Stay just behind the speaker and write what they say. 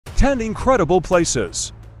10 incredible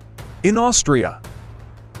places in Austria.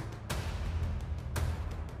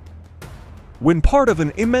 When part of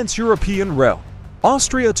an immense European realm,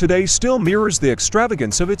 Austria today still mirrors the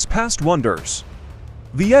extravagance of its past wonders.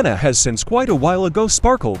 Vienna has since quite a while ago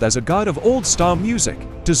sparkled as a guide of old-style music,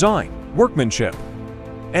 design, workmanship,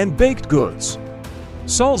 and baked goods.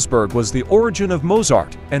 Salzburg was the origin of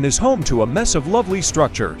Mozart and is home to a mess of lovely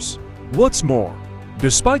structures. What's more,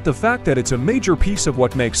 despite the fact that it's a major piece of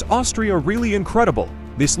what makes Austria really incredible,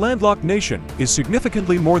 this landlocked nation is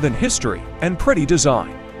significantly more than history and pretty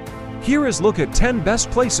design. Here is a look at 10 best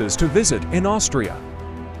places to visit in Austria.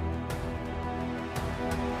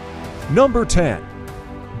 Number 10.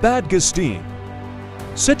 Bad Gastein.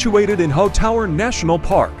 Situated in Hohtauern National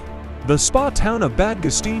Park, the spa town of Bad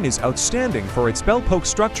Gastein is outstanding for its bell-poke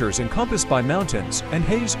structures encompassed by mountains and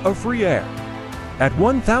haze of free air. At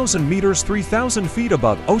 1,000 meters 3,000 feet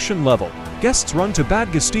above ocean level, guests run to Bad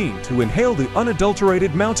Gastein to inhale the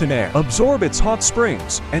unadulterated mountain air, absorb its hot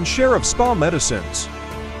springs, and share of spa medicines.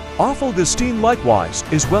 Awful Gastein likewise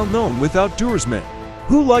is well known with outdoorsmen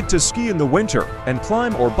who like to ski in the winter and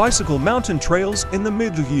climb or bicycle mountain trails in the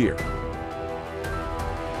mid-year.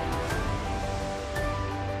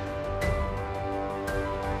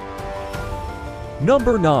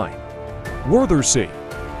 Number 9. Wörthersee.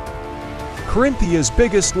 Carinthia's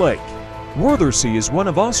biggest lake, Wörthersee is one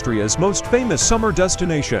of Austria's most famous summer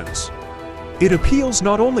destinations. It appeals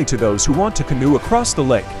not only to those who want to canoe across the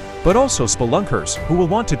lake, but also spelunkers who will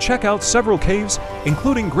want to check out several caves,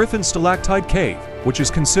 including Griffin Stalactite Cave, which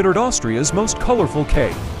is considered Austria's most colorful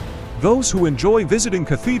cave. Those who enjoy visiting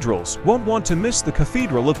cathedrals won't want to miss the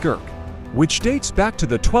Cathedral of Gurk, which dates back to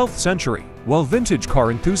the 12th century, while vintage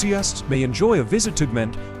car enthusiasts may enjoy a visit to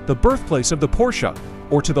Gment, the birthplace of the Porsche,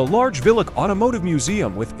 or to the large Villach Automotive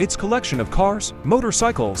Museum with its collection of cars,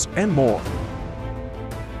 motorcycles, and more.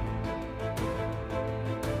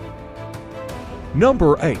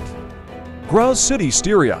 Number 8. Graz City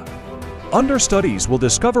Styria. Understudies will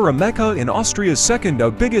discover a mecca in Austria's second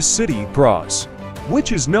biggest city, Graz,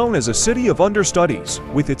 which is known as a city of understudies,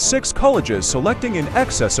 with its 6 colleges selecting in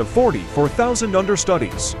excess of 44,000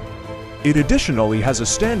 understudies. It additionally has a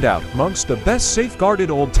standout amongst the best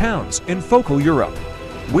safeguarded old towns in focal Europe,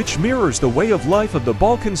 which mirrors the way of life of the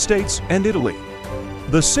Balkan states and Italy.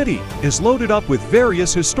 The city is loaded up with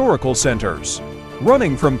various historical centers,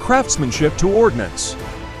 running from craftsmanship to ordnance.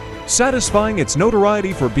 Satisfying its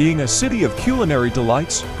notoriety for being a city of culinary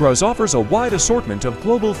delights, Graz offers a wide assortment of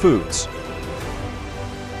global foods.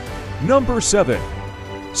 Number 7.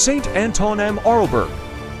 St. Anton am Arlberg.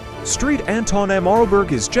 St. Anton am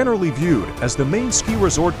Arlberg is generally viewed as the main ski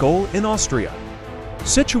resort goal in Austria.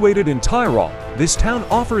 Situated in Tyrol, this town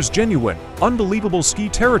offers genuine, unbelievable ski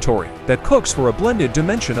territory that cooks for a blended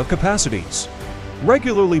dimension of capacities,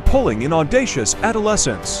 regularly pulling in audacious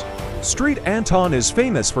adolescents. St. Anton is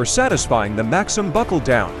famous for satisfying the maxim buckle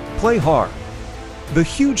down, play hard. The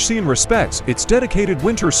huge scene respects its dedicated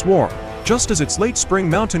winter swarm, just as its late spring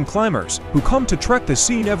mountain climbers who come to trek the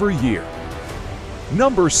scene every year.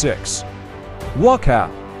 Number 6. Wachau.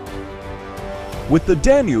 With the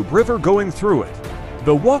Danube River going through it,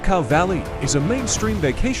 the Wachau Valley is a mainstream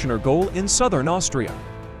vacationer goal in southern Austria.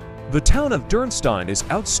 The town of Dürnstein is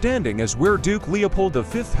outstanding as where Duke Leopold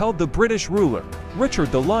V held the British ruler,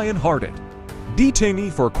 Richard the Lion-Hearted,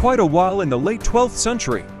 detainee for quite a while in the late 12th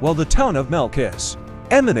century, while the town of Melk is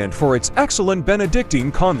eminent for its excellent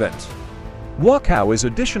Benedictine convent. Wachau is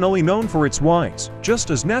additionally known for its wines, just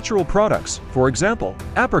as natural products, for example,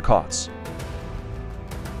 apricots.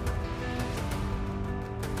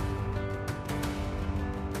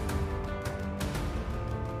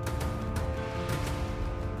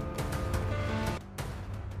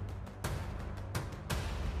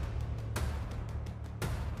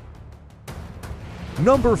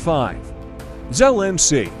 Number 5. Zell am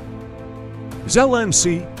See. Zell am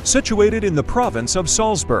See, situated in the province of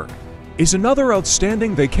Salzburg, is another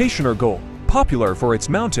outstanding vacationer goal, popular for its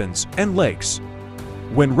mountains and lakes.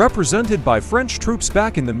 When represented by French troops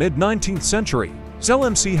back in the mid-19th century, Zell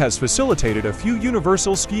am See has facilitated a few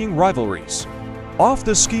universal skiing rivalries. Off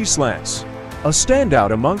the ski slants, a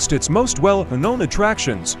standout amongst its most well-known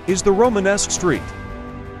attractions is the Romanesque Street,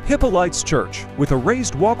 Hippolyte's Church, with a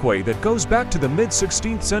raised walkway that goes back to the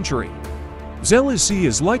mid-16th century. Zell am See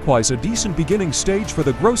is likewise a decent beginning stage for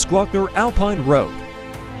the Grossglockner Alpine Road.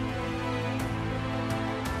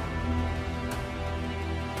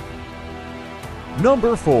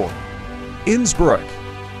 Number 4. Innsbruck.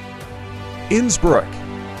 Innsbruck,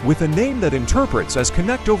 with a name that interprets as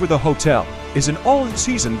Connect over the Hotel, is an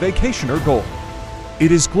all-season vacationer goal.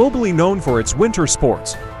 It is globally known for its winter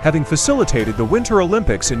sports, having facilitated the Winter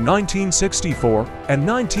Olympics in 1964 and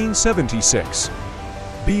 1976.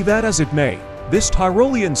 Be that as it may, this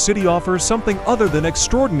Tyrolean city offers something other than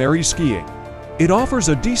extraordinary skiing. It offers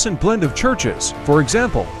a decent blend of churches, for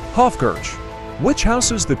example, Hofkirche, which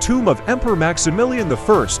houses the tomb of Emperor Maximilian I,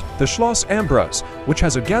 the Schloss Ambras, which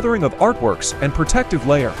has a gathering of artworks and protective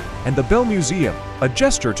layer, and the Bell Museum, a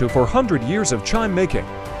gesture to 400 years of chime making.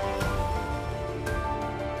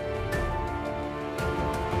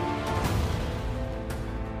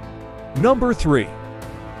 Number 3.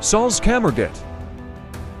 Salzkammergut.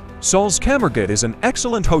 Salzkammergut is an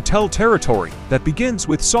excellent hotel territory that begins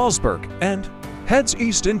with Salzburg and heads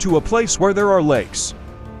east into a place where there are lakes.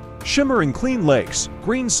 Shimmering clean lakes,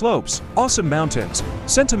 green slopes, awesome mountains,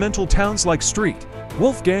 sentimental towns like St.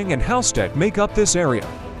 Wolfgang and Altstadt make up this area.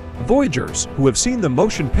 Voyagers who have seen the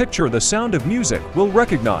motion picture The Sound of Music will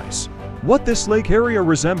recognize what this lake area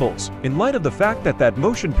resembles, in light of the fact that that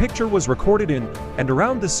motion picture was recorded in and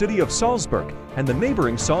around the city of Salzburg and the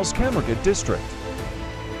neighboring Salzkammergut district.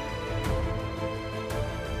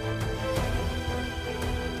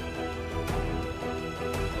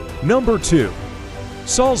 Number 2.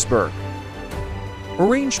 Salzburg.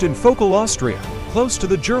 Arranged in Focal, Austria, close to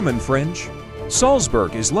the German fringe,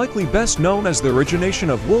 Salzburg is likely best known as the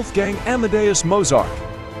origination of Wolfgang Amadeus Mozart.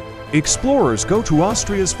 Explorers go to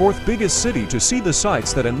Austria's fourth biggest city to see the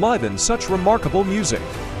sights that enliven such remarkable music.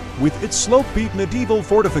 With its slope-beat medieval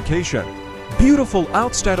fortification, beautiful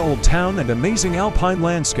Altstadt old town and amazing Alpine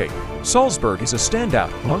landscape, Salzburg is a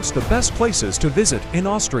standout amongst the best places to visit in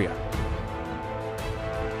Austria.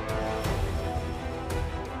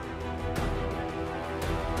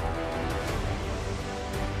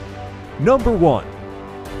 Number 1.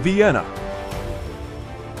 Vienna.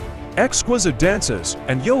 Exquisite dances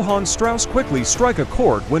and Johann Strauss quickly strike a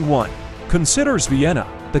chord when one considers Vienna,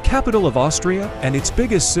 the capital of Austria and its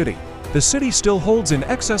biggest city. The city still holds in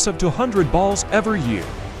excess of 200 balls every year.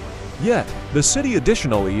 Yet, the city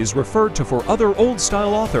additionally is referred to for other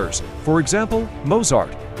old-style authors, for example,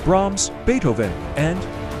 Mozart, Brahms, Beethoven, and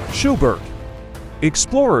Schubert.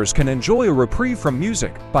 Explorers can enjoy a reprieve from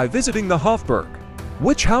music by visiting the Hofburg,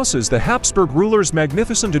 which houses the Habsburg rulers'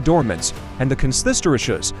 magnificent adornments, and the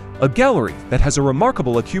Kunsthistorisches, a gallery that has a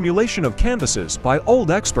remarkable accumulation of canvases by old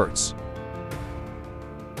experts.